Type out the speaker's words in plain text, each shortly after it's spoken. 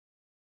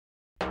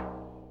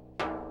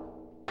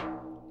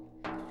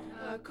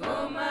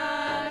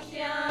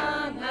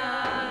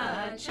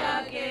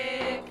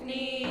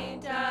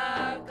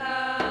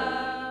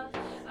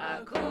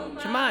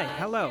Shemai,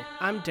 hello,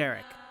 I'm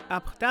Derek.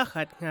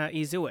 Apdachat nga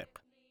izuik.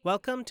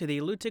 Welcome to the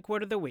Alutiiq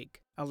Word of the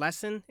Week, a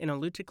lesson in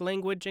Alutiiq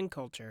language and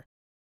culture.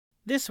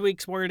 This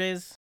week's word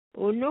is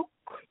Unuk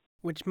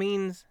which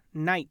means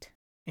night.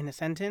 In a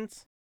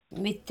sentence,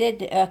 mited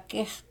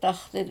akich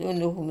tachtet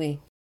unukmi.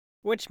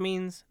 which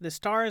means the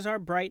stars are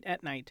bright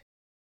at night.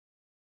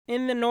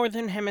 In the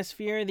northern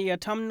hemisphere, the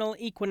autumnal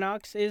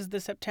equinox is the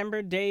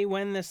September day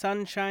when the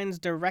sun shines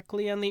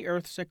directly on the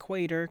Earth's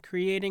equator,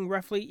 creating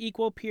roughly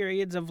equal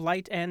periods of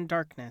light and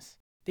darkness.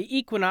 The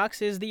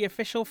equinox is the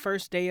official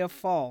first day of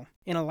fall.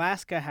 In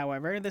Alaska,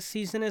 however, the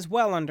season is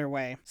well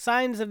underway.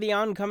 Signs of the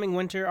oncoming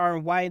winter are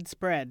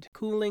widespread: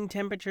 cooling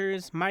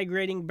temperatures,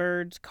 migrating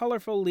birds,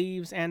 colorful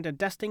leaves, and a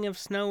dusting of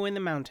snow in the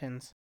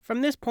mountains.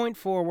 From this point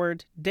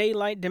forward,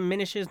 daylight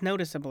diminishes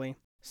noticeably.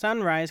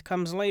 Sunrise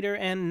comes later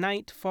and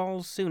night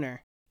falls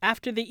sooner.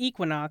 After the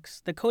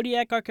equinox, the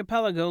Kodiak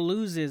Archipelago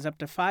loses up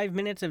to 5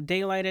 minutes of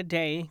daylight a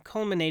day,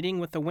 culminating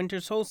with the winter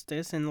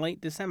solstice in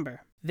late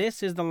December.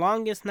 This is the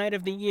longest night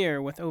of the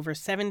year, with over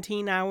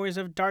 17 hours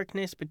of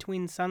darkness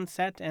between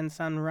sunset and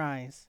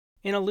sunrise.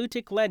 In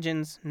Alutiiq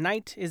legends,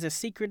 night is a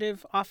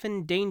secretive,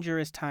 often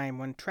dangerous time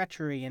when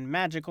treachery and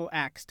magical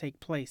acts take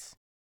place.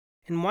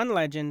 In one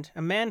legend,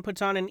 a man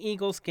puts on an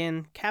eagle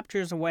skin,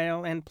 captures a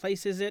whale, and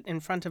places it in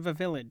front of a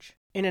village.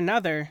 In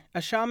another,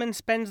 a shaman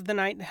spends the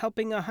night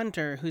helping a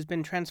hunter who's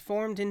been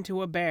transformed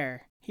into a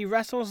bear. He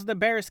wrestles the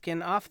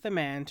bearskin off the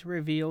man to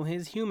reveal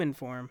his human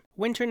form.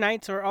 Winter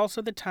nights are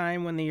also the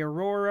time when the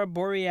aurora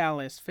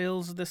borealis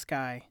fills the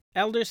sky.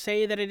 Elders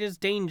say that it is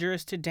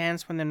dangerous to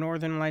dance when the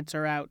northern lights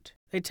are out.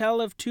 They tell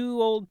of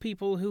 2 old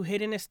people who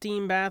hid in a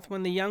steam bath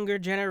when the younger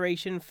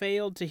generation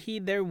failed to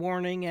heed their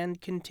warning and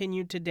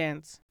continued to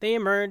dance. They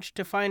emerged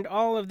to find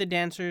all of the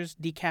dancers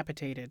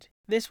decapitated.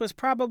 This was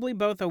probably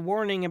both a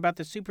warning about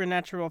the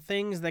supernatural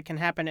things that can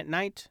happen at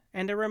night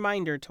and a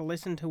reminder to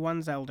listen to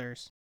one's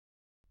elders.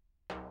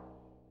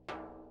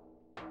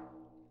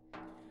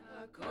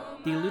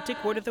 The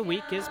Alutiiq Word of the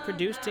Week is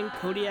produced in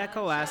Kodiak,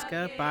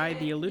 Alaska by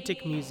the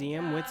Alutiiq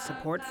Museum with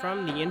support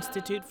from the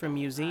Institute for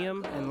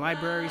Museum and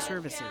Library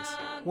Services.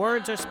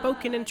 Words are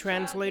spoken and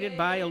translated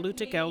by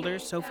Alutiiq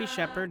elders Sophie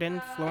Shepard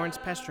and Florence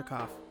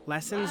Pestrikoff.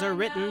 Lessons are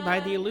written by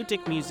the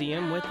Alutiiq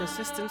Museum with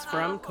assistance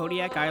from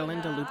Kodiak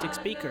Island Alutiiq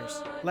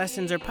speakers.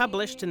 Lessons are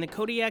published in the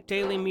Kodiak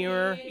Daily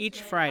Mirror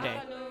each Friday.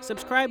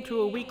 Subscribe to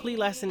a weekly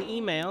lesson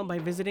email by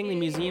visiting the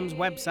museum's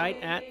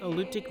website at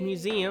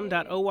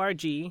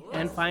alutiiqmuseum.org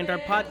and find our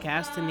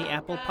podcast in the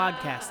Apple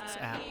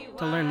Podcasts app.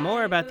 To learn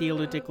more about the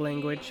Alutiiq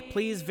language,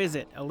 please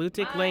visit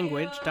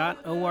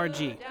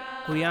alutiiqlanguage.org.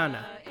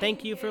 Guyana.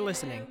 Thank you for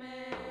listening.